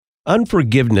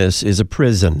Unforgiveness is a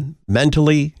prison,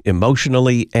 mentally,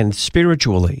 emotionally, and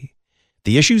spiritually.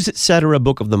 The Issues Etc.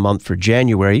 Book of the Month for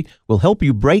January will help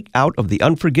you break out of the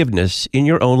unforgiveness in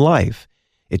your own life.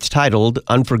 It's titled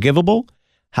Unforgivable: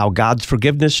 How God's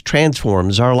Forgiveness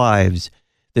Transforms Our Lives.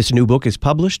 This new book is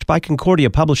published by Concordia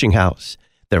Publishing House.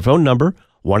 Their phone number,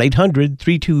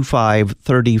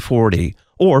 1-800-325-3040,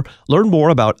 or learn more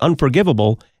about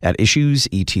Unforgivable at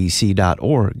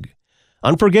issuesetc.org.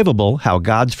 Unforgivable: How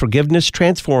God's Forgiveness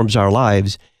Transforms Our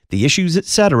Lives, the Issues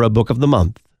Etc. Book of the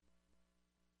Month.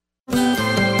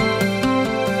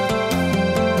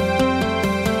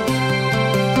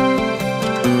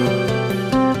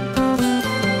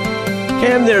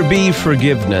 Can there be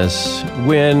forgiveness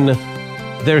when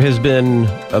there has been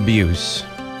abuse?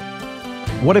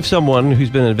 What if someone who's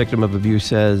been a victim of abuse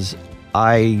says,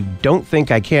 I don't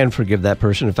think I can forgive that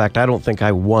person. In fact, I don't think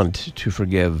I want to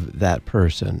forgive that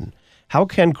person. How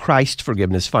can Christ's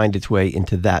forgiveness find its way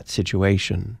into that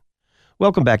situation?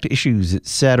 Welcome back to Issues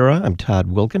Etc. I'm Todd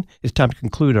Wilkin. It's time to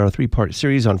conclude our three-part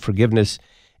series on forgiveness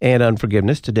and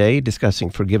unforgiveness. Today, discussing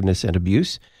forgiveness and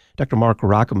abuse. Dr. Mark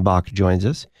Rockenbach joins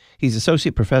us. He's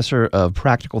Associate Professor of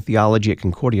Practical Theology at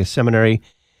Concordia Seminary,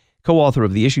 co-author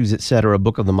of the Issues Etc.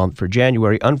 Book of the Month for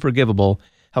January, Unforgivable: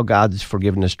 How God's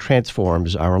Forgiveness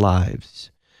Transforms Our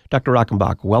Lives. Dr.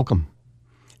 Rockenbach, welcome.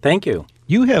 Thank you.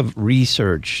 You have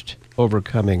researched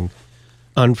overcoming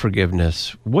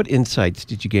unforgiveness. What insights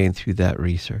did you gain through that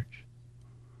research?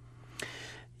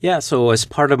 Yeah, so as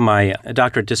part of my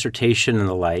doctorate dissertation and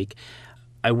the like,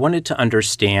 I wanted to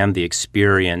understand the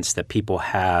experience that people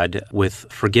had with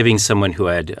forgiving someone who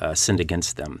had sinned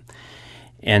against them.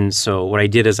 And so what I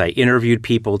did is I interviewed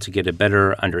people to get a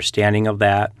better understanding of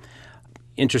that.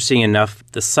 Interesting enough,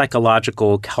 the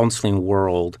psychological counseling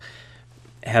world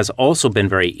has also been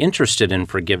very interested in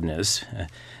forgiveness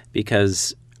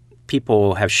because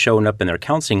people have shown up in their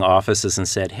counseling offices and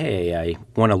said, hey, I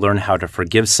want to learn how to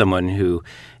forgive someone who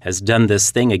has done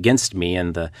this thing against me.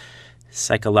 And the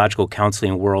psychological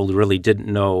counseling world really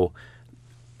didn't know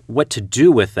what to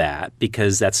do with that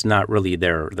because that's not really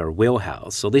their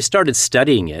wheelhouse. So they started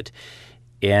studying it.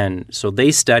 And so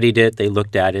they studied it, they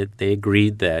looked at it, they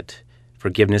agreed that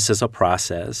forgiveness is a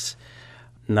process.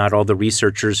 Not all the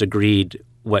researchers agreed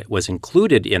what was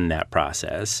included in that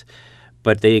process,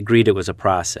 but they agreed it was a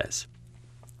process.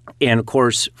 And of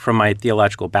course, from my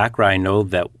theological background, I know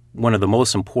that one of the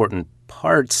most important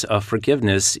parts of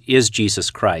forgiveness is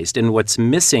Jesus Christ. And what's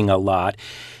missing a lot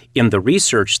in the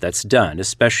research that's done,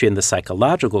 especially in the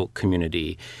psychological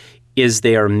community, is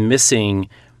they are missing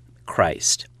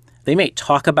Christ. They may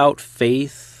talk about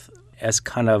faith as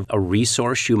kind of a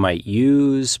resource you might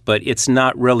use, but it's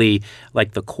not really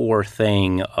like the core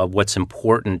thing of what's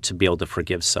important to be able to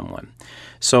forgive someone.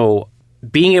 So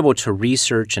being able to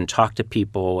research and talk to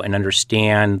people and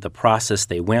understand the process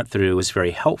they went through is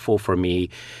very helpful for me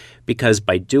because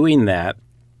by doing that,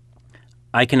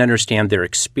 I can understand their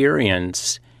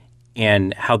experience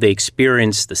and how they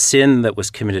experienced the sin that was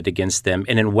committed against them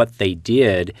and in what they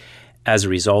did as a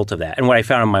result of that. And what I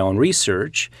found in my own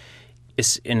research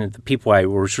is, and the people I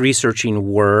was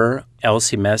researching were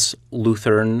LCMS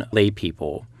Lutheran lay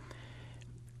people.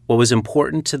 What was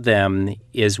important to them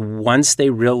is once they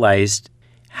realized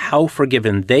how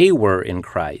forgiven they were in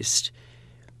Christ,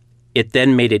 it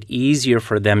then made it easier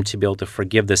for them to be able to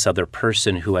forgive this other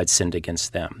person who had sinned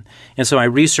against them. And so my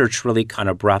research really kind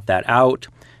of brought that out,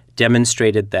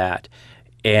 demonstrated that,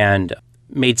 and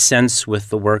made sense with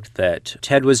the work that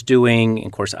Ted was doing, and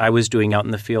of course I was doing out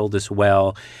in the field as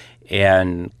well,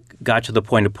 and got to the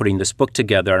point of putting this book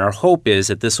together. And our hope is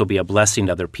that this will be a blessing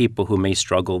to other people who may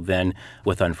struggle then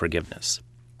with unforgiveness.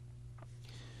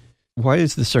 Why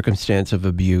is the circumstance of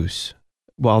abuse,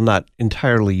 while not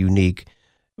entirely unique,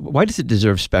 why does it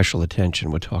deserve special attention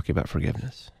when talking about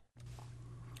forgiveness?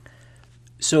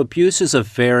 So abuse is a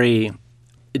very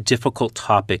difficult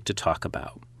topic to talk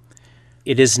about.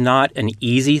 It is not an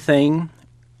easy thing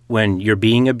when you're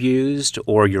being abused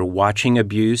or you're watching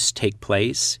abuse take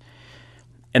place.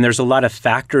 And there's a lot of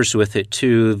factors with it,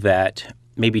 too, that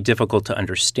may be difficult to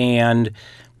understand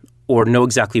or know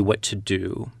exactly what to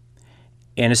do.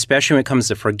 And especially when it comes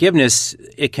to forgiveness,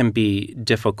 it can be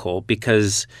difficult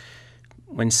because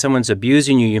when someone's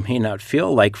abusing you, you may not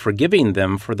feel like forgiving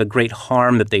them for the great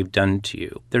harm that they've done to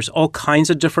you. There's all kinds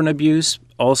of different abuse.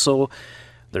 Also,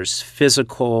 there's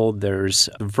physical, there's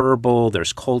verbal,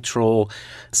 there's cultural,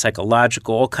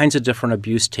 psychological, all kinds of different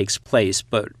abuse takes place.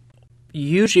 But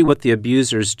usually what the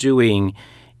abuser's doing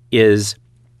is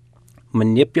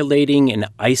manipulating and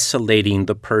isolating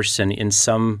the person in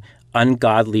some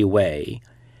ungodly way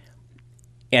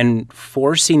and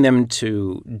forcing them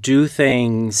to do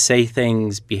things, say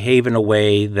things, behave in a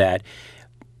way that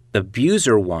the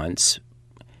abuser wants,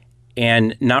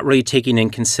 and not really taking in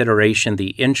consideration the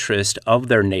interest of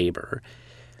their neighbor.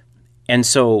 And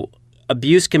so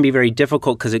abuse can be very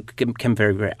difficult because it can be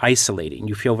very, very isolating.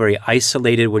 You feel very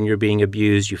isolated when you're being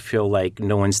abused. You feel like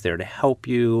no one's there to help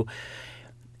you.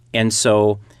 And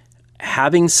so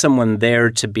having someone there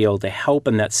to be able to help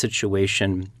in that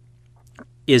situation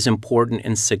is important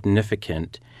and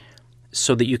significant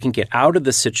so that you can get out of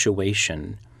the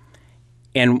situation.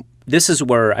 And this is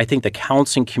where I think the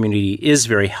counseling community is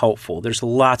very helpful. There's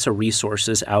lots of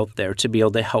resources out there to be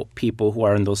able to help people who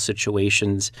are in those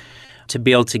situations, to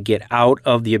be able to get out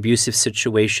of the abusive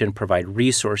situation, provide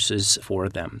resources for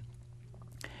them.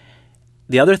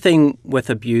 The other thing with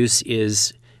abuse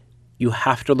is you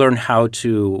have to learn how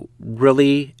to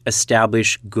really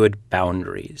establish good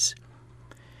boundaries.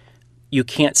 You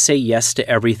can't say yes to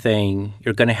everything.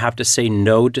 You're going to have to say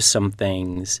no to some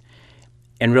things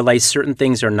and realize certain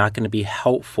things are not going to be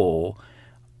helpful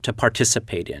to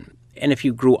participate in. And if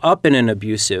you grew up in an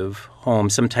abusive home,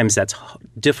 sometimes that's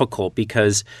difficult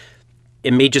because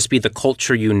it may just be the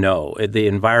culture you know, the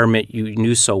environment you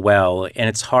knew so well, and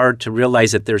it's hard to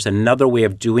realize that there's another way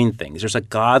of doing things. There's a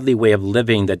godly way of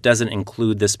living that doesn't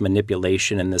include this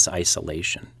manipulation and this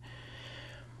isolation.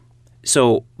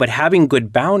 So, but having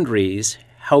good boundaries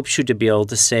helps you to be able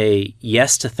to say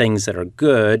yes to things that are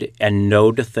good and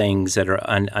no to things that are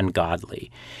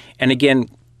ungodly. And again,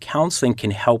 counseling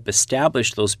can help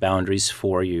establish those boundaries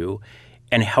for you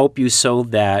and help you so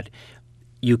that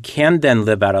you can then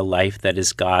live out a life that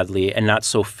is godly and not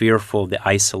so fearful of the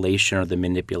isolation or the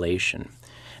manipulation.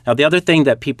 Now, the other thing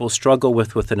that people struggle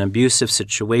with an abusive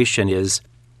situation is,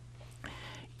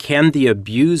 is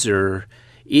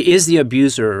the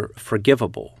abuser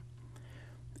forgivable?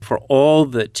 For all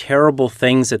the terrible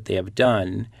things that they have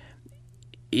done,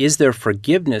 is there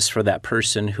forgiveness for that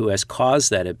person who has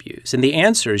caused that abuse? And the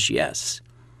answer is yes.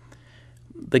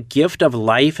 The gift of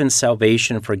life and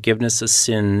salvation and forgiveness of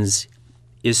sins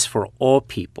is for all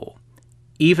people,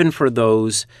 even for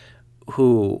those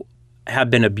who have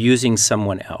been abusing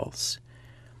someone else.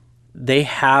 They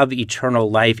have eternal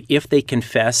life if they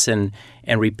confess and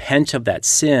repent of that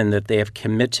sin that they have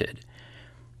committed.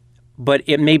 But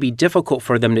it may be difficult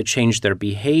for them to change their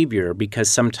behavior because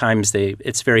sometimes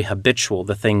it's very habitual,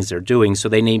 the things they're doing, so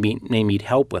they may need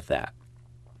help with that.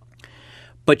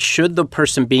 But should the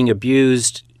person being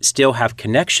abused still have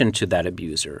connection to that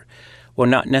abuser? Well,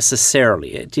 not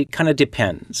necessarily. It kind of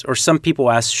depends. Or some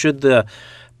people ask, should the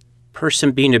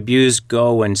person being abused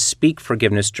go and speak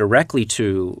forgiveness directly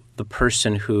to the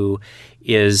person who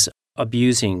is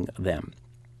abusing them?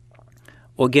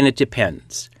 Well, again, it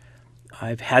depends.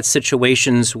 I've had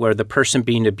situations where the person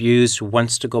being abused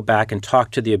wants to go back and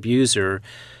talk to the abuser,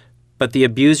 but the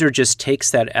abuser just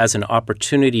takes that as an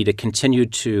opportunity to continue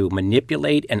to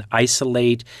manipulate and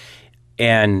isolate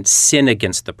and sin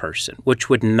against the person, which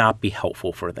would not be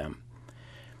helpful for them.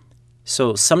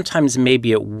 So sometimes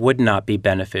maybe it would not be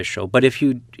beneficial, but if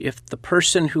the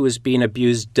person who is being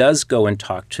abused does go and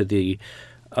talk to the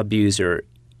abuser,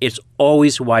 it's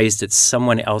always wise that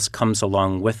someone else comes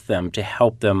along with them to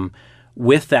help them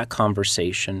with that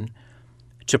conversation,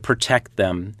 to protect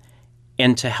them,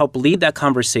 and to help lead that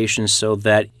conversation so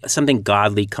that something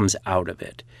godly comes out of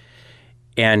it.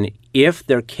 And if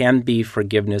there can be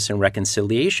forgiveness and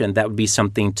reconciliation, that would be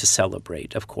something to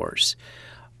celebrate, of course.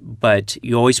 But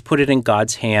you always put it in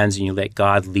God's hands and you let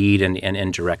God lead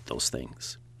and direct those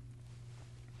things.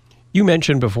 You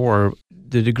mentioned before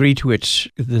the degree to which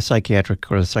the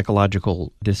psychiatric or the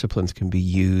psychological disciplines can be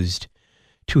used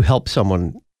to help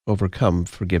someone overcome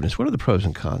forgiveness. What are the pros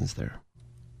and cons there?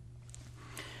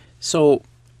 So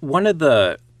one of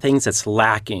the things that's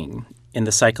lacking in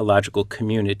the psychological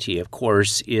community, of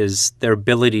course, is their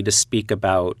ability to speak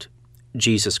about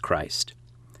Jesus Christ.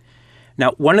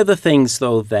 Now, one of the things,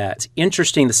 though, that's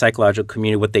interesting in the psychological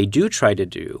community, what they do try to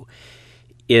do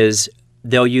is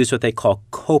they'll use what they call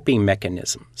coping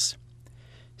mechanisms.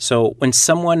 So when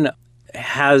someone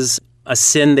has a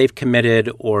sin they've committed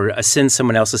or a sin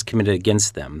someone else has committed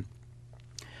against them,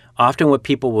 often what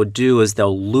people will do is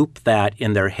they'll loop that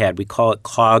in their head. We call it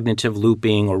cognitive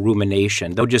looping or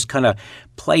rumination. They'll just kind of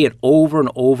play it over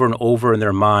and over and over in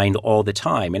their mind all the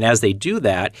time. And as they do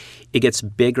that, it gets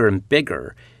bigger and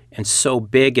bigger. And so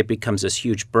big it becomes this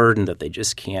huge burden that they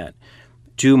just can't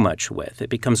do much with. It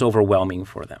becomes overwhelming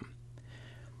for them.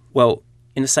 Well,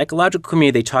 in the psychological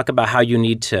community, they talk about how you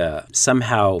need to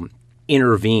somehow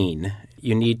intervene.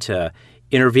 You need to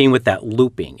intervene with that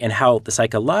looping. And how the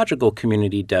psychological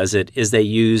community does it is they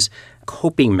use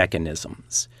coping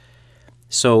mechanisms.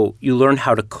 So you learn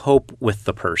how to cope with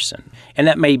the person. And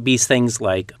that may be things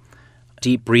like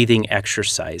deep breathing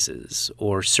exercises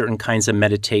or certain kinds of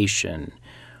meditation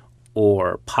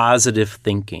or positive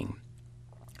thinking.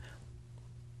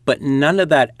 But none of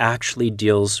that actually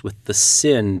deals with the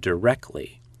sin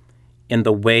directly in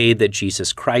the way that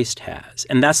Jesus Christ has.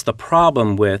 And that's the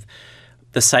problem with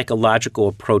the psychological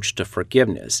approach to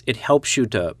forgiveness. It helps you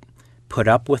to put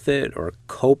up with it or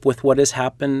cope with what has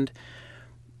happened,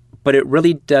 but it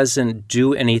really doesn't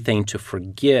do anything to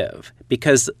forgive,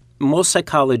 because most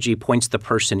psychology points the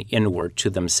person inward to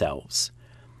themselves.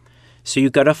 So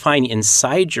you've got to find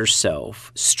inside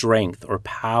yourself strength or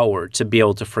power to be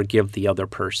able to forgive the other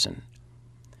person.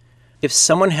 If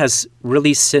someone has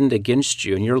really sinned against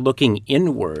you and you're looking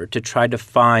inward to try to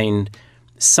find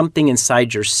something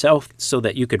inside yourself so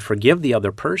that you could forgive the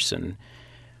other person,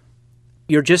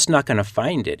 you're just not going to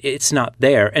find it. It's not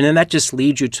there. And then that just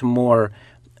leads you to more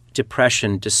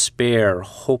depression, despair,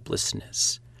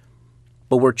 hopelessness.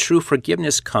 But where true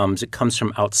forgiveness comes, it comes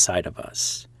from outside of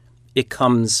us. It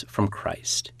comes from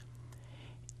Christ.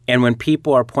 And when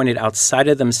people are pointed outside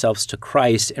of themselves to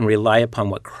Christ and rely upon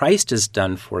what Christ has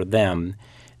done for them,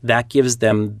 that gives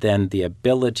them then the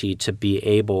ability to be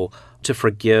able to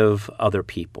forgive other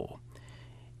people.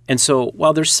 And so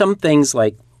while there's some things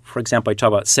like, for example, I talk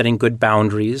about setting good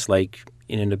boundaries, like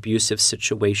in an abusive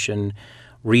situation,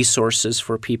 resources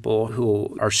for people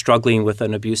who are struggling with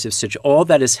an abusive situation, all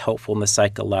that is helpful in the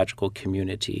psychological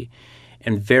community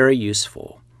and very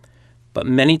useful. But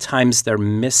many times they're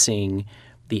missing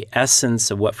the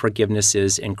essence of what forgiveness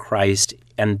is in Christ,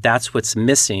 and that's what's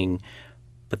missing.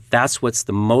 But that's what's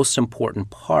the most important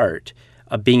part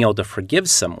of being able to forgive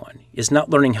someone, is not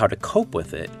learning how to cope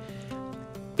with it.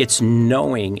 It's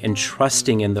knowing and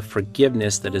trusting in the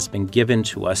forgiveness that has been given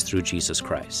to us through Jesus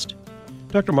Christ.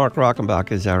 Dr. Mark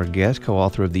Rockenbach is our guest,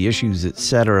 co-author of the Issues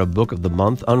Etc. book of the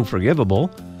month,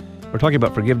 Unforgivable. We're talking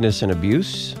about forgiveness and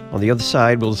abuse. On the other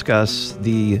side, we'll discuss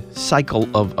the cycle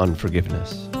of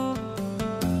unforgiveness.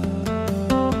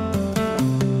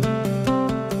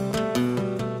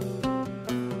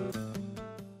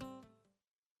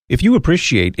 If you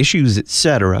appreciate Issues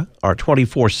Etc., our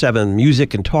 24/7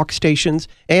 music and talk stations,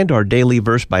 and our daily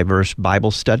verse-by-verse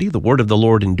Bible study, The Word of the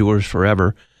Lord Endures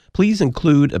Forever, please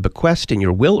include a bequest in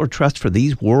your will or trust for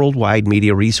these worldwide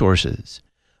media resources.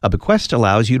 A bequest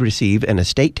allows you to receive an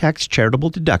estate tax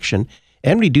charitable deduction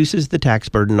and reduces the tax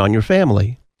burden on your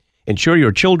family. Ensure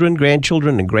your children,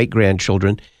 grandchildren, and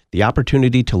great-grandchildren the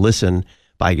opportunity to listen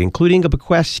by including a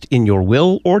bequest in your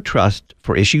will or trust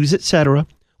for Issues Etc.,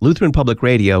 Lutheran Public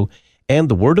Radio, and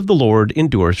The Word of the Lord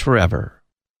Endures Forever.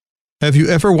 Have you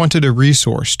ever wanted a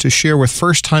resource to share with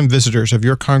first-time visitors of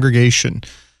your congregation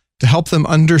to help them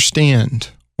understand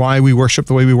why we worship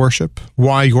the way we worship,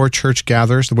 why your church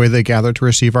gathers the way they gather to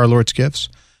receive our Lord's gifts?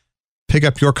 Pick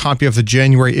up your copy of the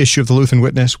January issue of the Lutheran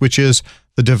Witness, which is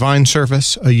The Divine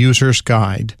Service, A User's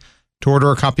Guide. To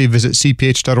order a copy, visit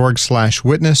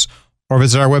cph.org/witness or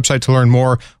visit our website to learn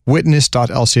more,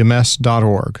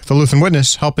 witness.lcms.org. The Lutheran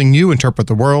Witness, helping you interpret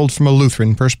the world from a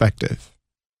Lutheran perspective.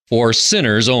 For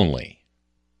sinners only.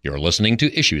 You're listening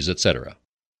to Issues Etc.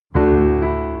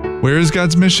 Where is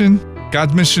God's mission?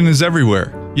 God's mission is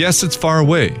everywhere. Yes, it's far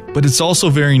away, but it's also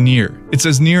very near. It's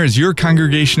as near as your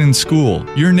congregation and school,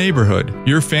 your neighborhood,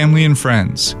 your family and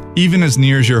friends, even as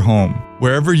near as your home.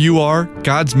 Wherever you are,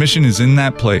 God's mission is in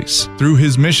that place. Through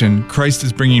His mission, Christ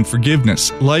is bringing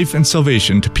forgiveness, life, and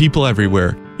salvation to people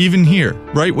everywhere, even here,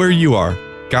 right where you are.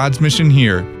 God's mission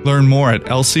here. Learn more at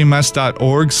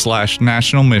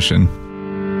lcms.org/national mission.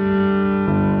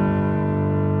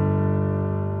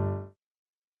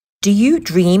 Do you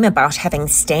dream about having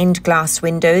stained glass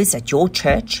windows at your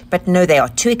church, but know they are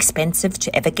too expensive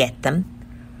to ever get them?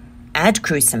 Ad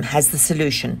Crucem has the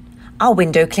solution. Our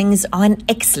window clings are an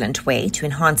excellent way to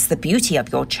enhance the beauty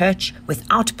of your church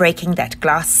without breaking that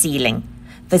glass ceiling.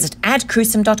 Visit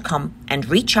adcrucem.com and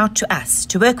reach out to us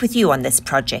to work with you on this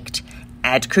project.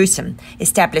 Ad Crucem,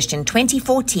 established in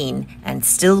 2014 and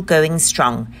still going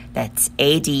strong. That's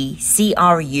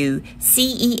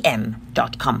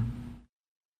adcrucem.com.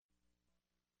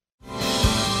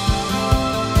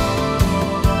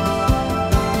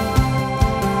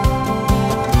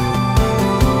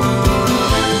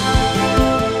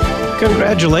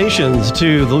 Congratulations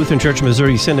to the Lutheran Church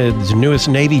Missouri Synod's newest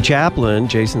Navy chaplain,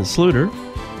 Jason Sluter.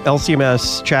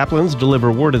 LCMS chaplains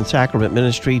deliver word and sacrament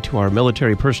ministry to our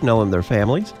military personnel and their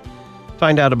families.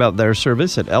 Find out about their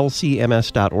service at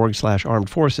lcms.org/armed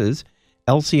forces.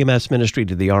 LCMS ministry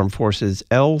to the armed forces,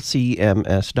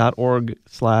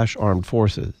 lcms.org/armed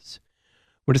forces.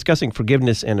 We're discussing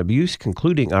forgiveness and abuse,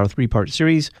 concluding our three-part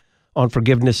series On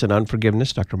Forgiveness and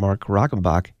Unforgiveness, Dr. Mark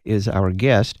Rockenbach is our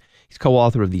guest. He's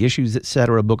co-author of the Issues,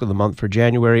 Etc. book of the month for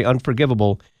January,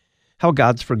 Unforgivable, How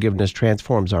God's Forgiveness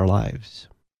Transforms Our Lives.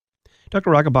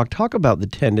 Dr. Rockenbach, talk about the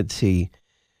tendency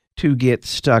to get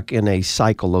stuck in a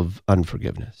cycle of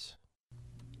unforgiveness.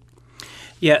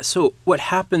 Yeah, so what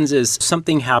happens is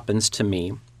something happens to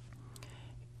me,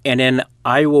 and then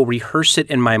I will rehearse it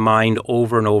in my mind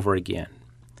over and over again.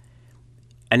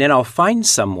 And then I'll find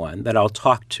someone that I'll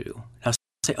talk to. I'll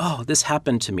say, "Oh, this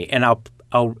happened to me," and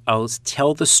I'll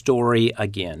tell the story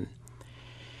again.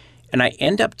 And I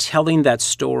end up telling that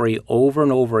story over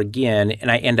and over again, and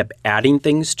I end up adding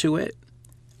things to it.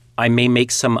 I may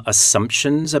make some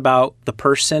assumptions about the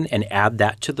person and add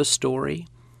that to the story.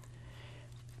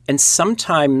 And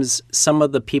sometimes some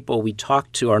of the people we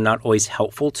talk to are not always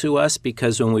helpful to us,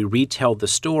 because when we retell the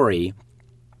story,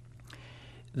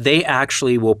 they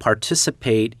actually will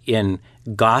participate in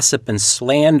gossip and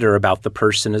slander about the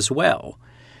person as well.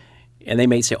 And they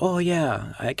may say, "Oh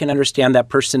yeah, I can understand that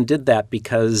person did that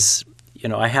because,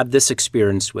 I had this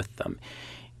experience with them."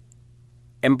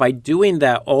 And by doing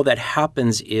that, all that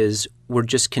happens is we're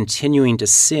just continuing to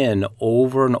sin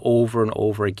over and over and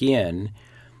over again,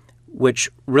 which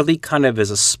really kind of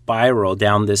is a spiral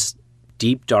down this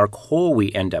deep, dark hole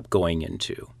we end up going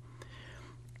into.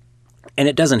 And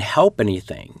it doesn't help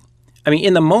anything. I mean,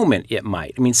 in the moment, it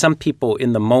might. I mean, some people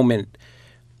in the moment,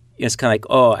 it's kind of like,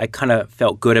 "Oh, I kind of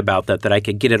felt good about that I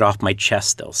could get it off my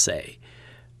chest," they'll say.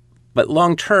 But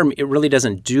long term, it really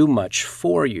doesn't do much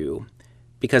for you,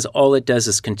 because all it does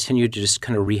is continue to just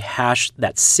kind of rehash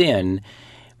that sin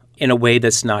in a way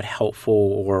that's not helpful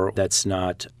or that's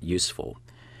not useful.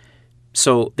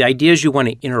 So the idea is you want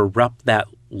to interrupt that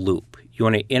loop. You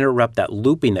want to interrupt that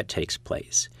looping that takes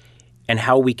place. And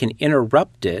how we can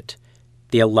interrupt it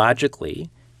theologically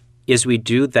is we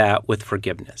do that with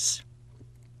forgiveness.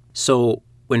 So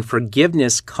when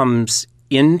forgiveness comes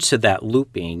into that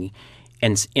looping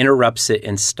and interrupts it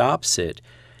and stops it,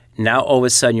 now all of a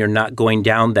sudden you're not going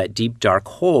down that deep, dark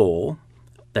hole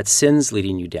that sin's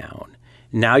leading you down.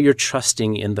 Now you're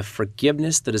trusting in the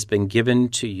forgiveness that has been given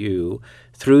to you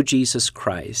through Jesus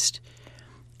Christ,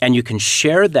 and you can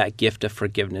share that gift of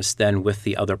forgiveness then with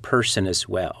the other person as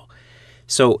well.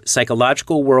 So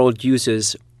psychological world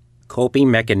uses coping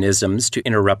mechanisms to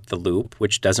interrupt the loop,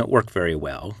 which doesn't work very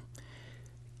well.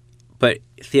 But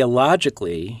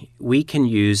theologically, we can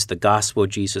use the gospel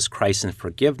of Jesus Christ and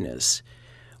forgiveness,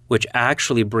 which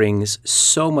actually brings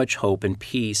so much hope and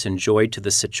peace and joy to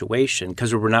the situation,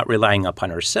 because we're not relying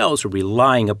upon ourselves, we're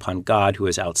relying upon God who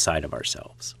is outside of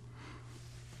ourselves.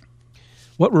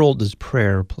 What role does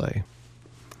prayer play?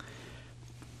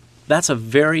 That's a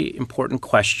very important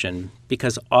question,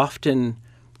 because often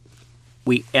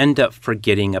we end up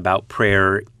forgetting about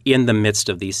prayer in the midst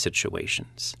of these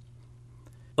situations.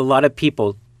 A lot of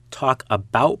people talk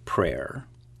about prayer,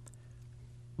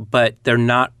 but they're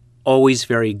not always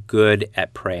very good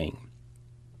at praying.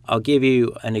 I'll give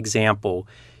you an example.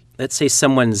 Let's say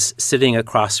someone's sitting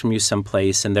across from you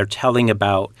someplace and they're telling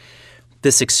about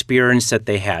this experience that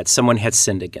they had. Someone had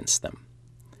sinned against them.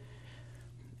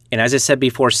 And as I said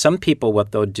before, some people,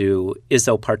 what they'll do is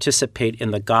they'll participate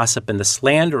in the gossip and the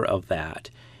slander of that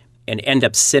and end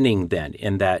up sinning then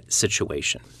in that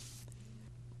situation.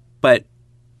 But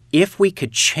if we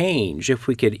could change, if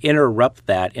we could interrupt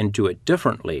that and do it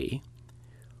differently,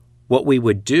 what we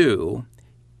would do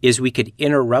is we could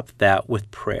interrupt that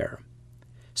with prayer.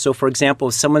 So, for example,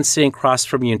 if someone's sitting across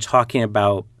from you and talking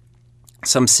about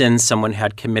some sins someone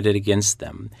had committed against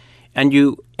them, and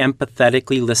you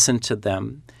empathetically listen to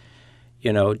them,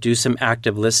 do some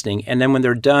active listening, and then when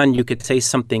they're done, you could say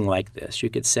something like this. You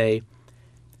could say,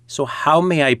 "So how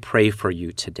may I pray for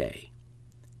you today?"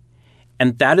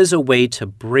 And that is a way to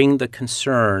bring the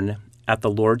concern at the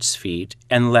Lord's feet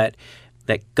and let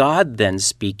that God then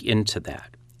speak into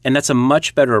that. And that's a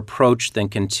much better approach than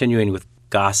continuing with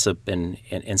gossip and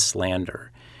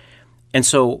slander. And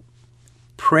so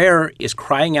prayer is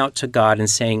crying out to God and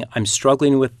saying, "I'm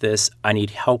struggling with this. I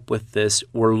need help with this.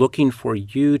 We're looking for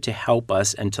you to help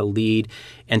us and to lead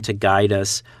and to guide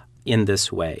us in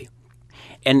this way."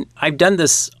 And I've done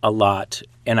this a lot,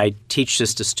 and I teach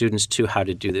this to students too, how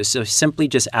to do this. So simply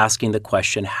just asking the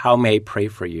question, "How may I pray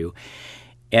for you?"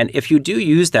 And if you do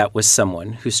use that with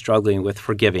someone who's struggling with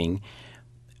forgiving,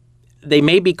 they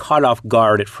may be caught off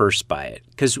guard at first by it,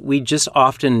 because we just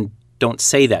often don't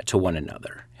say that to one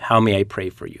another. "How may I pray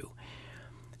for you?"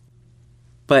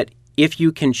 But if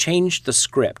you can change the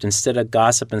script, instead of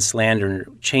gossip and slander,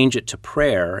 change it to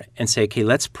prayer and say, "Okay,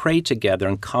 let's pray together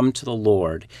and come to the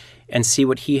Lord and see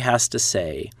what he has to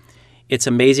say," it's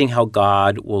amazing how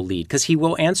God will lead, because he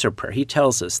will answer prayer. He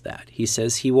tells us that. He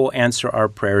says he will answer our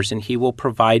prayers and he will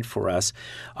provide for us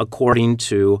according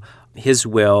to his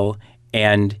will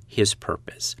and his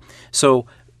purpose. So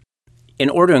in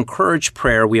order to encourage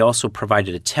prayer, we also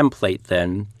provided a template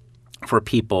then for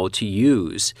people to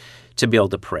use to be able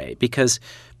to pray, because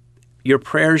your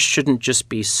prayers shouldn't just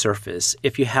be surface.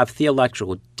 If you have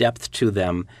theological depth to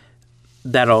them,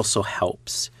 that also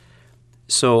helps.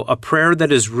 So a prayer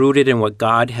that is rooted in what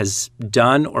God has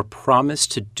done or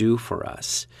promised to do for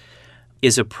us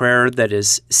is a prayer that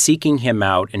is seeking him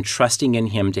out and trusting in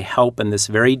him to help in this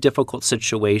very difficult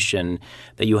situation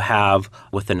that you have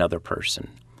with another person.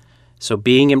 So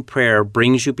being in prayer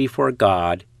brings you before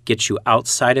God, gets you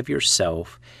outside of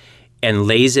yourself, and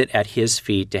lays it at his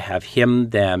feet to have him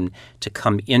then to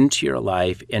come into your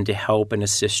life and to help and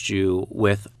assist you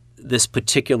with this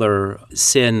particular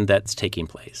sin that's taking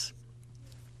place.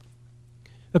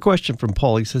 A question from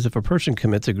Paul. He says, if a person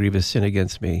commits a grievous sin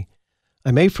against me,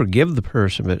 I may forgive the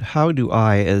person, but how do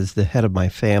I, as the head of my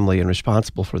family and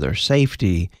responsible for their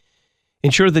safety,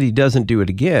 ensure that he doesn't do it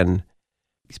again?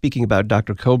 Speaking about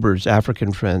Dr. Kober's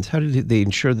African friends, how did they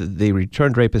ensure that the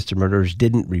returned rapists and murderers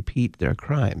didn't repeat their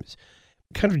crimes?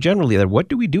 Kind of generally, what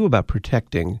do we do about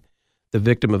protecting the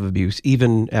victim of abuse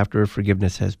even after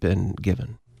forgiveness has been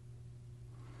given?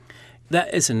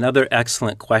 That is another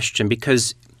excellent question,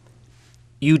 because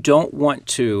you don't want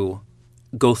to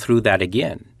go through that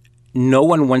again. No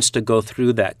one wants to go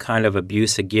through that kind of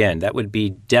abuse again. That would be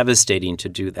devastating to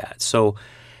do that. So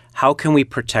how can we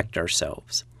protect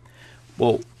ourselves?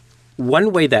 Well,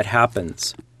 one way that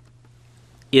happens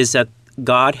is that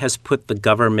God has put the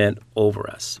government over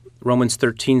us. Romans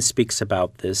 13 speaks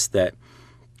about this, that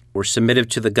we're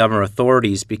submitted to the government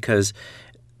authorities because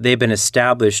they've been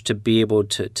established to be able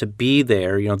to be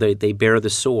there. They bear the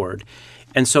sword.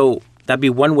 And so that'd be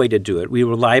one way to do it. We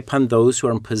rely upon those who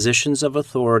are in positions of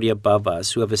authority above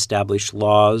us, who have established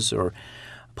laws or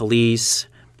police,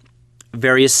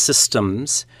 various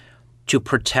systems to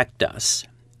protect us.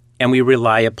 And we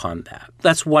rely upon that.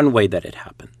 That's one way that it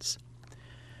happens.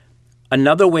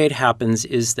 Another way it happens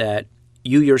is that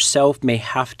you yourself may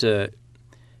have to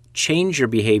change your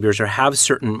behaviors or have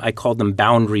certain, I called them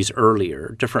boundaries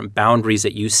earlier, different boundaries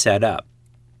that you set up.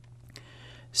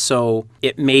 So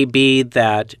it may be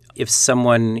that if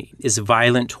someone is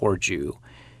violent towards you,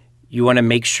 you want to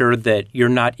make sure that you're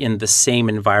not in the same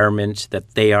environment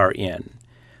that they are in,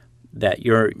 that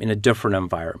you're in a different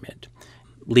environment.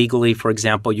 Legally, for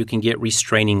example, you can get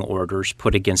restraining orders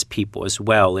put against people as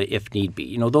well if need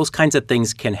be. Those kinds of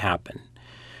things can happen.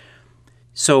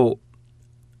 So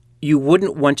you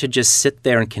wouldn't want to just sit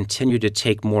there and continue to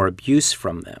take more abuse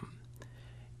from them.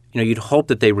 You'd hope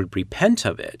that they would repent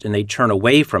of it and they'd turn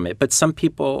away from it. But some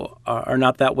people are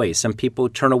not that way. Some people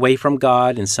turn away from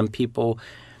God, and some people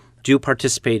do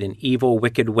participate in evil,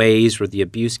 wicked ways where the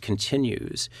abuse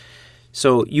continues.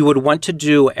 So you would want to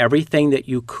do everything that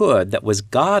you could that was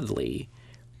godly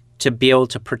to be able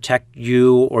to protect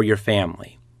you or your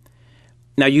family.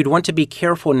 Now, you'd want to be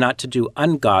careful not to do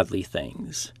ungodly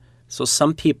things. So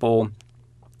some people,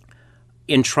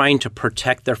 in trying to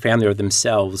protect their family or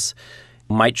themselves,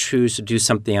 might choose to do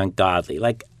something ungodly.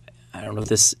 Like, I don't know if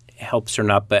this helps or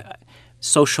not, but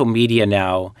social media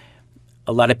now,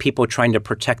 a lot of people trying to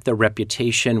protect their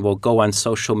reputation will go on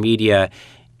social media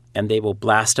and they will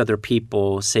blast other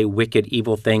people, say wicked,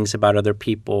 evil things about other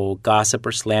people, gossip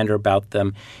or slander about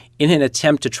them in an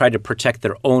attempt to try to protect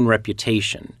their own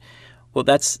reputation. Well,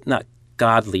 that's not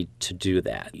godly to do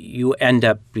that. You end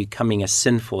up becoming as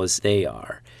sinful as they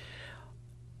are.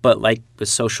 But like with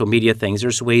social media things,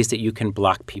 there's ways that you can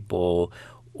block people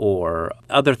or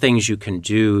other things you can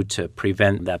do to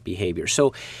prevent that behavior.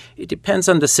 So it depends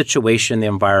on the situation, the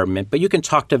environment, but you can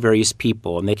talk to various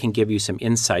people and they can give you some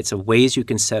insights of ways you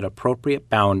can set appropriate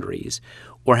boundaries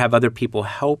or have other people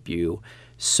help you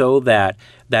so that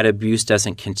that abuse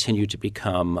doesn't continue to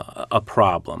become a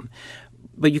problem.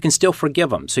 But you can still forgive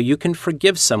them. So you can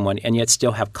forgive someone and yet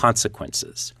still have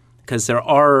consequences, because there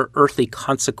are earthly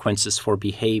consequences for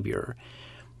behavior.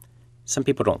 Some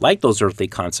people don't like those earthly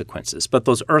consequences, but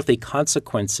those earthly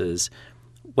consequences,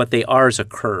 what they are is a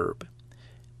curb.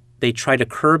 They try to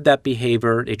curb that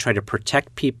behavior. They try to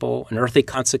protect people. An earthly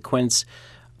consequence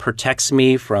protects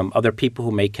me from other people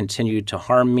who may continue to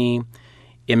harm me.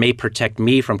 It may protect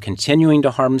me from continuing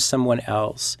to harm someone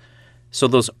else. So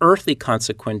those earthly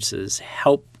consequences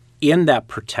help in that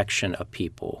protection of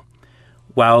people,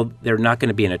 while they're not going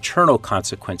to be an eternal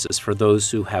consequences for those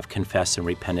who have confessed and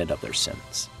repented of their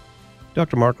sins.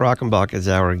 Dr. Mark Rockenbach is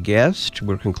our guest.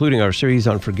 We're concluding our series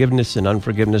on forgiveness and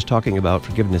unforgiveness, talking about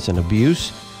forgiveness and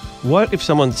abuse. What if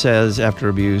someone says after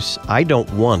abuse, I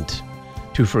don't want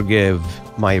to forgive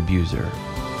my abuser?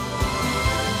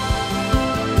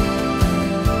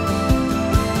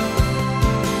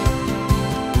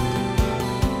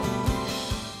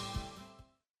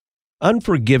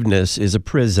 Unforgiveness is a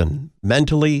prison,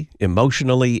 mentally,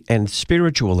 emotionally, and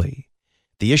spiritually.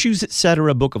 The Issues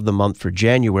Etc. Book of the Month for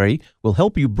January will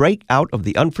help you break out of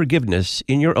the unforgiveness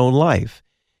in your own life.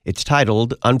 It's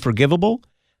titled Unforgivable: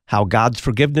 How God's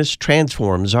Forgiveness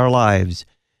Transforms Our Lives.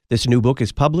 This new book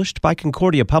is published by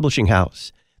Concordia Publishing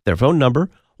House. Their phone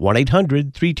number,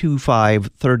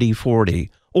 1-800-325-3040,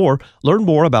 or learn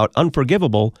more about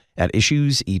Unforgivable at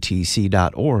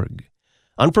issuesetc.org.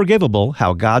 Unforgivable: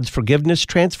 How God's Forgiveness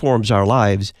Transforms Our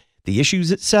Lives, the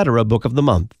Issues Etc. Book of the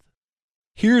Month.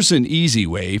 Here's an easy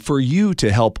way for you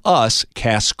to help us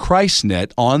cast Christ's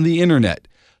net on the internet.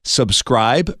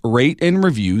 Subscribe, rate, and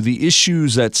review the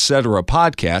Issues Etc.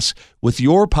 podcast with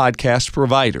your podcast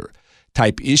provider.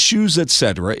 Type Issues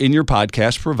Etc. in your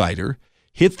podcast provider,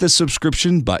 hit the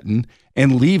subscription button,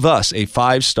 and leave us a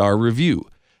 5-star review.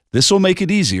 This will make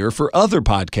it easier for other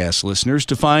podcast listeners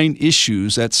to find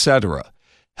Issues Etc.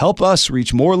 Help us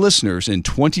reach more listeners in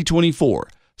 2024.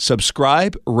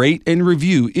 Subscribe, rate, and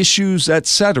review Issues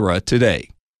Etc. today.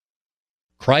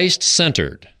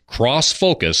 Christ-centered,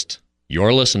 cross-focused.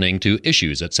 You're listening to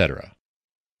Issues Etc.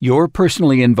 You're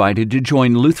personally invited to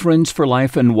join Lutherans for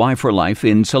Life and Why for Life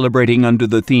in celebrating under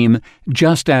the theme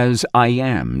Just As I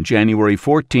Am, January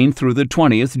 14th through the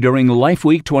 20th during Life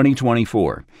Week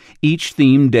 2024. Each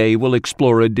theme day will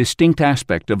explore a distinct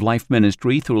aspect of life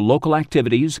ministry through local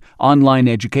activities, online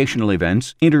educational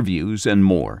events, interviews, and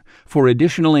more. For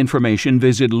additional information,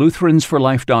 visit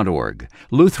lutheransforlife.org.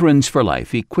 Lutherans for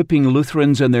Life, equipping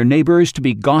Lutherans and their neighbors to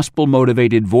be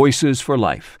gospel-motivated voices for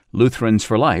life.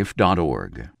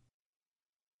 lutheransforlife.org.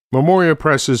 Memoria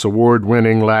Press's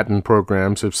award-winning Latin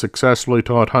programs have successfully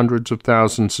taught hundreds of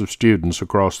thousands of students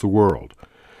across the world.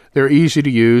 Their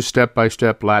easy-to-use,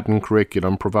 step-by-step Latin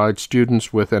curriculum provides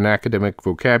students with an academic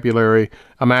vocabulary,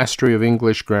 a mastery of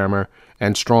English grammar,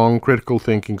 and strong critical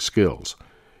thinking skills.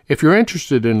 If you're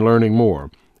interested in learning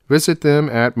more, visit them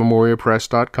at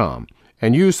memoriapress.com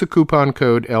and use the coupon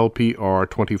code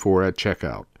LPR24 at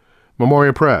checkout.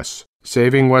 Memoria Press,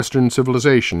 saving Western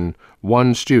civilization,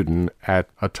 one student at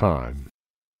a time.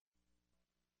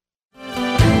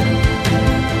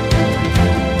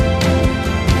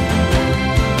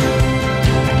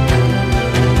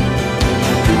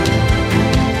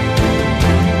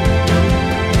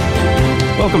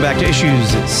 Welcome back to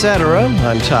Issues Etc.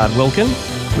 I'm Todd Wilkin.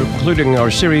 We're concluding our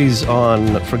series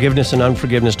on forgiveness and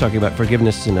unforgiveness, talking about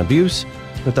forgiveness and abuse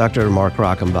with Dr. Mark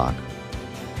Rockenbach.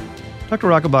 Dr.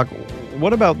 Rockenbach,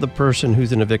 what about the person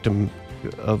who's a victim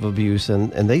of abuse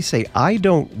and they say, I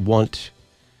don't want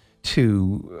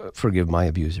to forgive my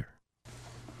abuser?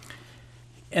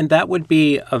 And that would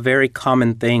be a very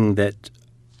common thing that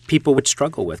people would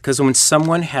struggle with, because when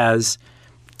someone has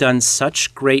done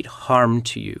such great harm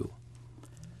to you,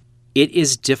 it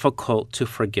is difficult to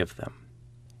forgive them.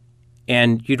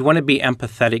 And you'd want to be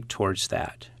empathetic towards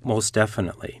that, most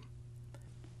definitely.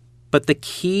 But the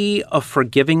key of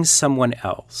forgiving someone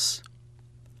else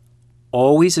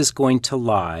always is going to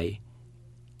lie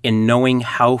in knowing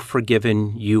how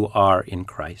forgiven you are in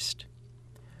Christ.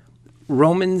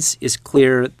 Romans is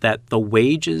clear that the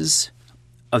wages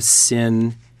of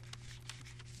sin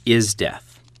is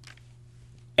death.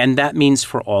 And that means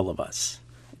for all of us.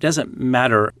 It doesn't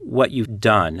matter what you've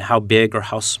done, how big or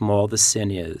how small the sin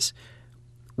is.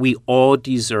 We all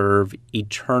deserve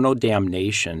eternal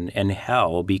damnation and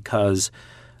hell because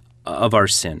of our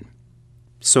sin.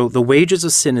 So the wages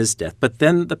of sin is death. But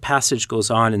then the passage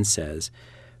goes on and says,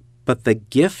 but the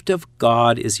gift of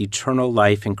God is eternal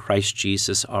life in Christ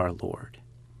Jesus our Lord.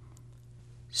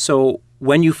 So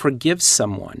when you forgive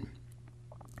someone,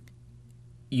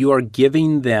 you are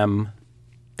giving them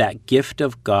that gift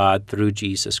of God through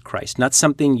Jesus Christ. Not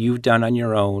something you've done on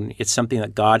your own. It's something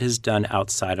that God has done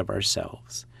outside of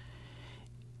ourselves.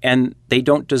 And they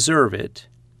don't deserve it,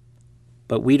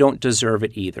 but we don't deserve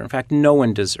it either. In fact, no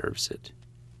one deserves it.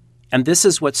 And this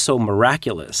is what's so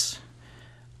miraculous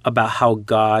about how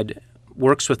God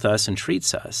works with us and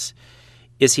treats us,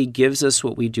 is he gives us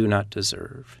what we do not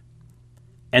deserve.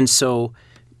 And so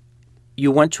you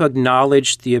want to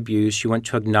acknowledge the abuse, you want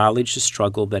to acknowledge the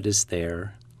struggle that is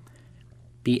there.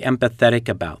 Be empathetic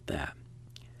about that.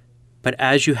 But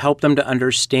as you help them to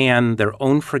understand their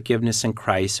own forgiveness in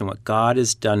Christ and what God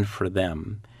has done for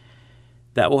them,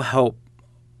 that will help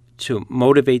to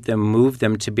motivate them, move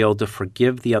them to be able to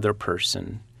forgive the other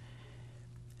person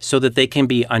so that they can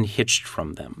be unhitched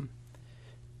from them.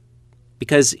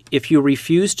 Because if you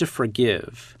refuse to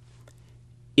forgive,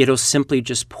 it'll simply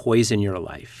just poison your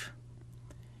life.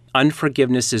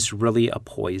 Unforgiveness is really a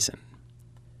poison.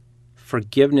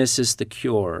 Forgiveness is the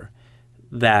cure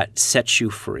that sets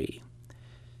you free.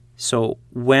 So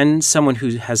when someone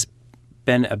who has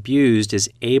been abused is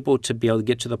able to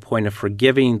get to the point of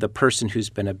forgiving the person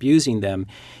who's been abusing them,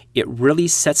 it really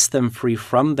sets them free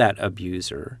from that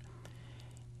abuser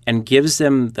and gives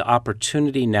them the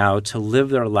opportunity now to live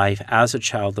their life as a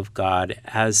child of God,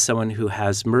 as someone who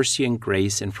has mercy and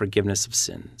grace and forgiveness of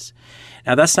sins.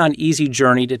 Now, that's not an easy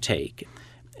journey to take.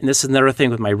 And this is another thing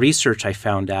with my research I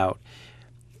found out,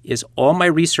 is all my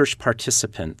research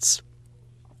participants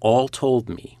all told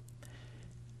me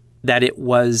that it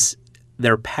was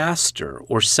their pastor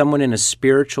or someone in a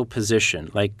spiritual position.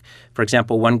 Like, for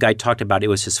example, one guy talked about it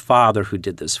was his father who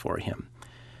did this for him.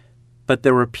 But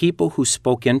there were people who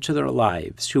spoke into their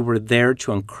lives, who were there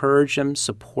to encourage them,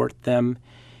 support them,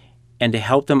 and to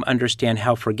help them understand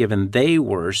how forgiven they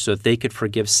were so that they could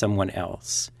forgive someone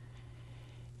else.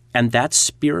 And that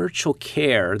spiritual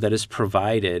care that is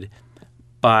provided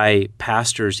by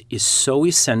pastors is so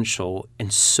essential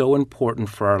and so important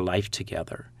for our life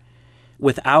together.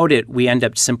 Without it, we end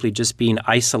up simply just being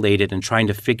isolated and trying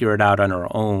to figure it out on our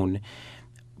own.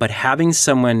 But having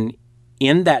someone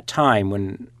in that time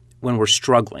when we're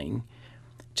struggling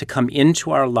to come into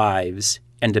our lives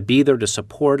and to be there to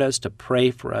support us, to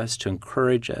pray for us, to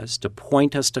encourage us, to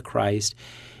point us to Christ,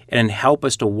 and help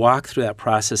us to walk through that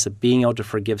process of being able to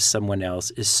forgive someone else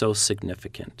is so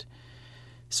significant.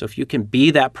 So if you can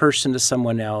be that person to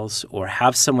someone else or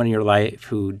have someone in your life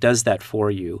who does that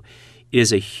for you, it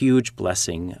is a huge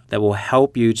blessing that will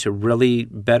help you to really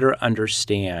better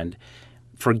understand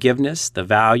forgiveness, the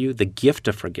value, the gift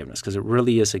of forgiveness, because it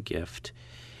really is a gift,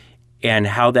 and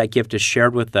how that gift is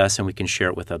shared with us and we can share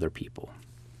it with other people.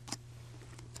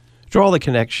 Draw the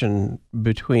connection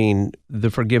between the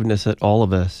forgiveness that all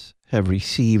of us have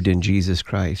received in Jesus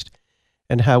Christ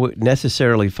and how it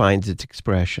necessarily finds its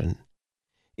expression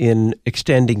in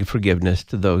extending forgiveness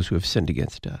to those who have sinned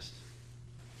against us.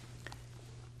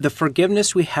 The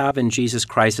forgiveness we have in Jesus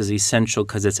Christ is essential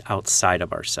because it's outside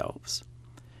of ourselves.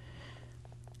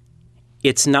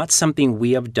 It's not something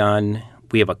we have done,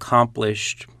 we have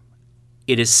accomplished.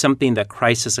 It is something that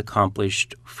Christ has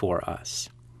accomplished for us.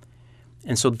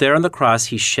 And so there on the cross,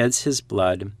 he sheds his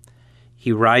blood,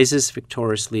 he rises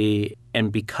victoriously,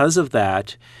 and because of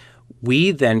that,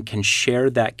 we then can share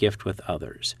that gift with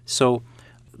others. So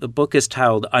the book is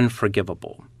titled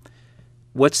Unforgivable.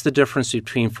 What's the difference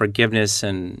between forgiveness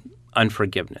and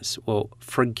unforgiveness? Well,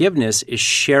 forgiveness is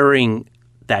sharing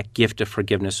that gift of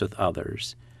forgiveness with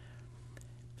others.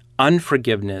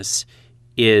 Unforgiveness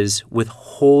is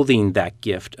withholding that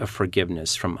gift of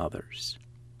forgiveness from others.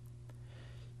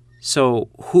 So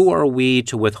who are we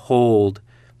to withhold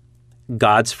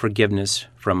God's forgiveness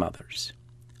from others?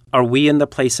 Are we in the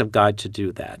place of God to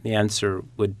do that? The answer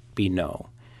would be no.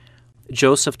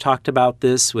 Joseph talked about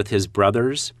this with his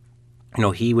brothers.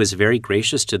 He was very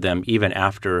gracious to them even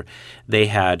after they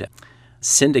had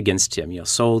sinned against him,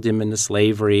 sold him into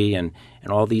slavery and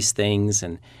all these things.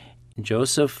 And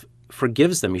Joseph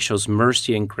forgives them. He shows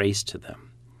mercy and grace to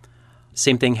them.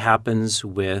 Same thing happens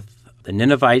with the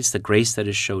Ninevites, the grace that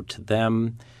is showed to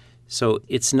them. So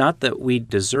it's not that we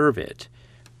deserve it,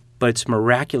 but it's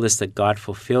miraculous that God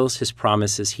fulfills his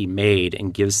promises he made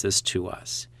and gives this to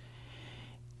us.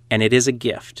 And it is a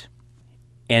gift.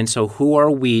 And so who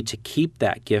are we to keep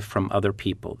that gift from other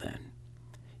people then?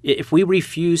 If we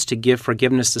refuse to give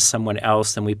forgiveness to someone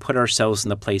else, then we put ourselves in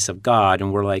the place of God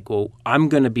and we're like, well, I'm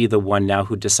going to be the one now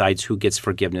who decides who gets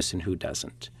forgiveness and who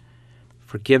doesn't.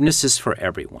 Forgiveness is for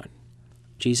everyone.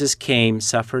 Jesus came,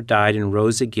 suffered, died, and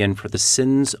rose again for the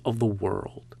sins of the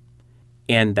world.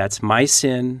 And that's my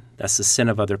sin. That's the sin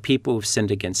of other people who've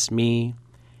sinned against me.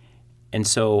 And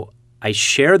so I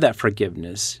share that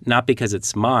forgiveness, not because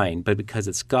it's mine, but because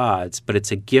it's God's, but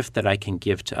it's a gift that I can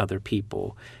give to other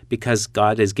people because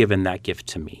God has given that gift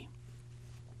to me.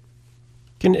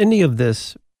 Can any of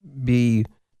this be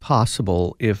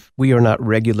possible if we are not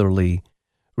regularly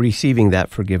receiving that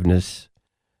forgiveness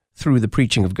through the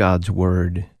preaching of God's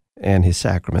Word and His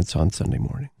sacraments on Sunday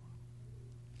morning?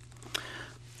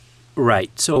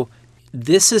 Right. So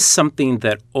this is something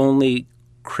that only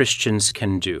Christians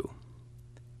can do.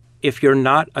 If you're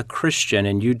not a Christian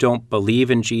and you don't believe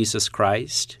in Jesus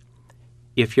Christ,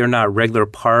 if you're not a regular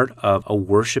part of a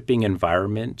worshiping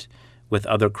environment with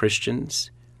other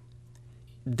Christians,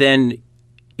 then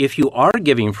if you are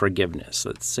giving forgiveness,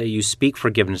 let's say you speak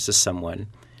forgiveness to someone,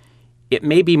 it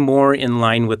may be more in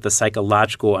line with the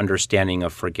psychological understanding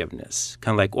of forgiveness.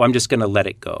 Kind of like, I'm just going to let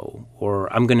it go,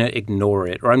 or I'm going to ignore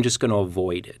it, or I'm just going to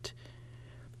avoid it.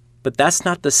 But that's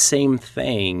not the same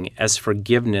thing as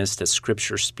forgiveness that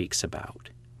Scripture speaks about.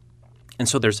 And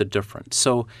so there's a difference.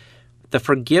 So the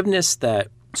forgiveness that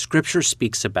Scripture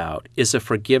speaks about is a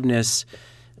forgiveness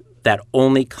that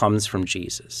only comes from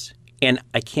Jesus. And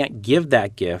I can't give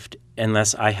that gift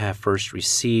unless I have first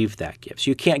received that gift.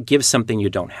 So you can't give something you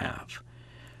don't have.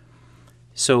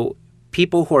 So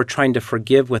people who are trying to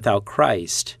forgive without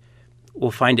Christ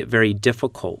will find it very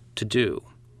difficult to do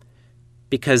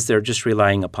because they're just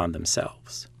relying upon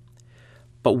themselves.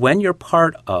 But when you're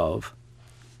part of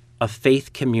a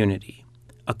faith community,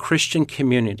 a Christian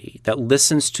community that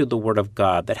listens to the Word of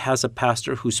God, that has a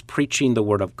pastor who's preaching the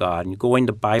Word of God and going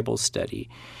to Bible study,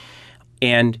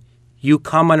 and you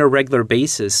come on a regular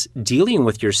basis dealing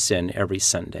with your sin every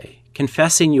Sunday,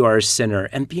 confessing you are a sinner,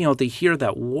 and being able to hear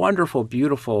that wonderful,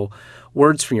 beautiful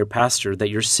words from your pastor that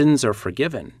your sins are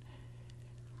forgiven.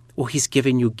 Well, he's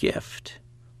giving you gift.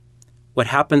 What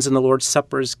happens in the Lord's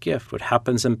Supper is gift. What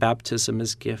happens in baptism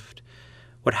is gift.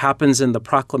 What happens in the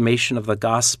proclamation of the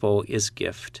gospel is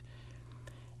gift.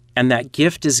 And that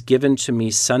gift is given to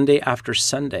me Sunday after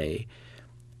Sunday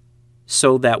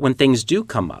so that when things do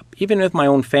come up, even with my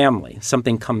own family,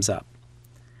 something comes up,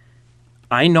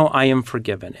 I know I am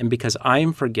forgiven. And because I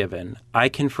am forgiven, I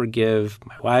can forgive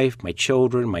my wife, my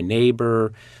children, my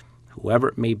neighbor, whoever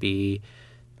it may be,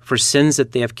 for sins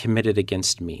that they have committed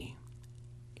against me.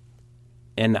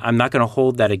 And I'm not going to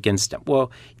hold that against them.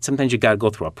 Well, sometimes you got to go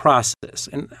through a process.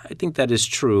 And I think that is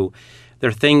true. There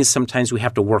are things sometimes we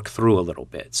have to work through a little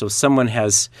bit. So someone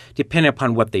has, depending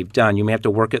upon what they've done, you may have to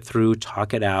work it through,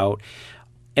 talk it out,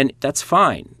 and that's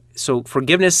fine. So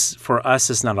forgiveness for us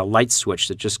is not a light switch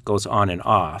that just goes on and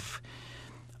off.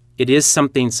 It is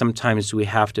something sometimes we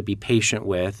have to be patient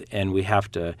with, and we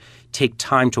have to take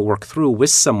time to work through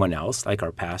with someone else, like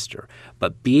our pastor.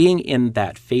 But being in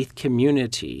that faith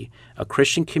community, a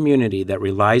Christian community that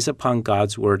relies upon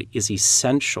God's Word, is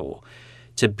essential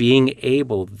to being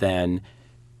able then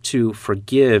to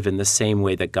forgive in the same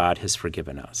way that God has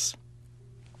forgiven us.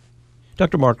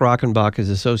 Dr. Mark Rockenbach is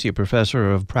Associate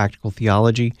Professor of Practical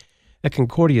Theology at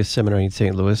Concordia Seminary in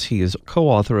St. Louis. He is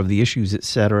co-author of the Issues,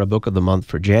 Etc. Book of the Month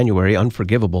for January,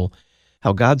 Unforgivable,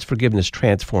 How God's Forgiveness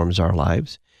Transforms Our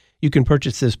Lives. You can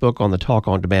purchase this book on the Talk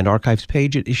On Demand archives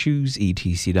page at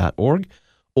issuesetc.org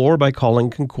or by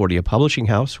calling Concordia Publishing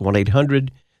House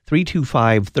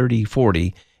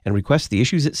 1-800-325-3040 and request the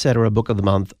Issues, Etc. Book of the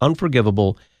Month,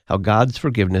 Unforgivable, How God's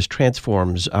Forgiveness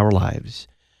Transforms Our Lives.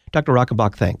 Dr.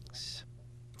 Rockenbach, thanks.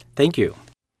 Thank you.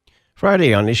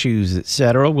 Friday on Issues,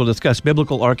 Etc., we'll discuss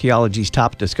biblical archaeology's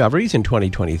top discoveries in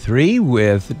 2023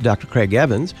 with Dr. Craig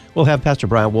Evans. We'll have Pastor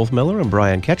Brian Wolfmiller and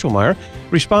Brian Ketchelmeyer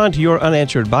respond to your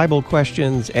unanswered Bible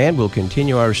questions, and we'll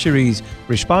continue our series,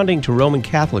 Responding to Roman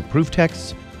Catholic Proof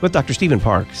Texts, with Dr. Stephen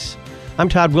Parks. I'm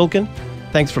Todd Wilkin.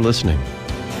 Thanks for listening.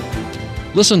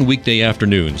 Listen weekday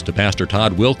afternoons to Pastor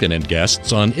Todd Wilkin and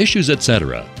guests on Issues,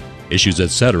 Etc. Issues,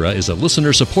 Etc. is a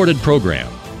listener-supported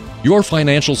program. Your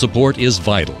financial support is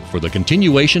vital for the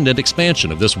continuation and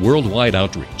expansion of this worldwide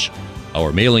outreach.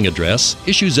 Our mailing address,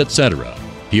 Issues, Etc.,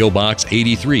 P.O. Box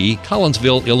 83,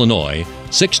 Collinsville, Illinois,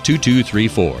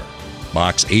 62234.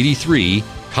 Box 83,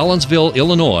 Collinsville,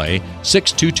 Illinois,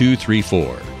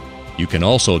 62234. You can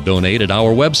also donate at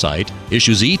our website,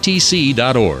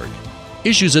 issuesetc.org.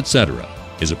 Issues, Etc.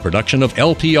 is a production of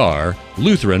LPR,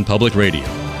 Lutheran Public Radio.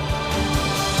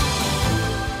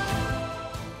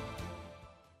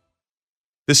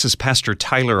 This is Pastor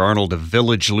Tyler Arnold of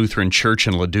Village Lutheran Church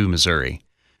in Ladue, Missouri.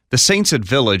 The Saints at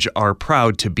Village are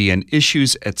proud to be an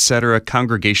Issues, Etc.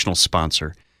 congregational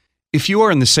sponsor. If you are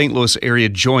in the St. Louis area,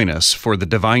 join us for the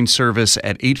Divine Service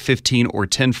at 8:15 or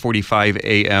 10:45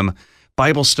 a.m.,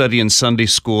 Bible study and Sunday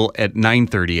school at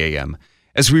 9:30 a.m.,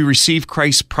 as we receive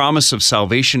Christ's promise of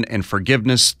salvation and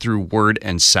forgiveness through word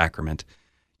and sacrament.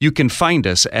 You can find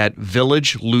us at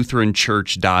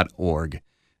villagelutheranchurch.org.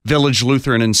 Village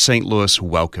Lutheran in St. Louis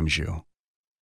welcomes you.